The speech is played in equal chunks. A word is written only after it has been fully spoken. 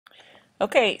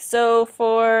Okay, so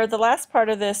for the last part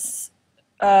of this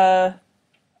uh,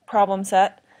 problem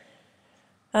set,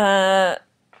 uh,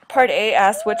 part A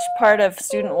asks which part of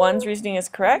student 1's reasoning is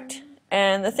correct.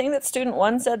 And the thing that student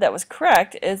 1 said that was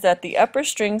correct is that the upper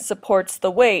string supports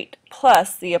the weight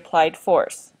plus the applied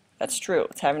force. That's true.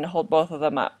 It's having to hold both of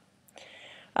them up.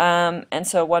 And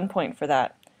so 1 point for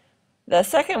that. The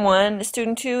second one,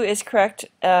 student 2, is correct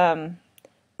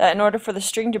that in order for the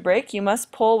string to break, you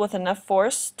must pull with enough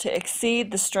force to exceed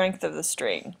the strength of the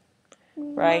string,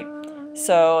 right?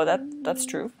 So that's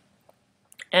true.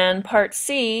 And part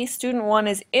C, student 1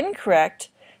 is incorrect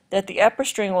that the upper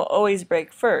string will always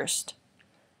break first,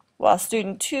 while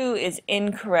student 2 is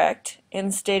incorrect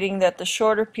in stating that the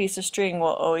shorter piece of string will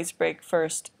always break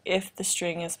first if the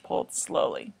string is pulled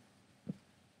slowly.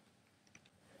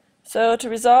 So to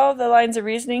resolve the lines of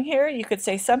reasoning here, you could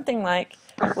say something like,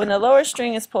 when the lower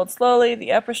string is pulled slowly,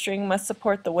 the upper string must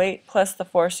support the weight plus the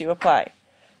force you apply.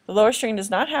 The lower string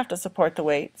does not have to support the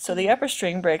weight, so the upper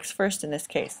string breaks first in this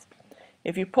case.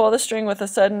 If you pull the string with a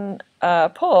sudden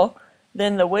pull,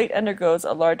 then the weight undergoes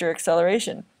a larger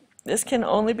acceleration. This can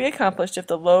only be accomplished if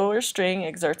the lower string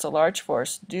exerts a large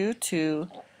force due to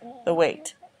the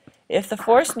weight. If the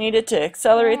force needed to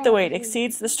accelerate the weight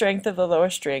exceeds the strength of the lower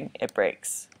string, it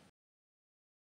breaks.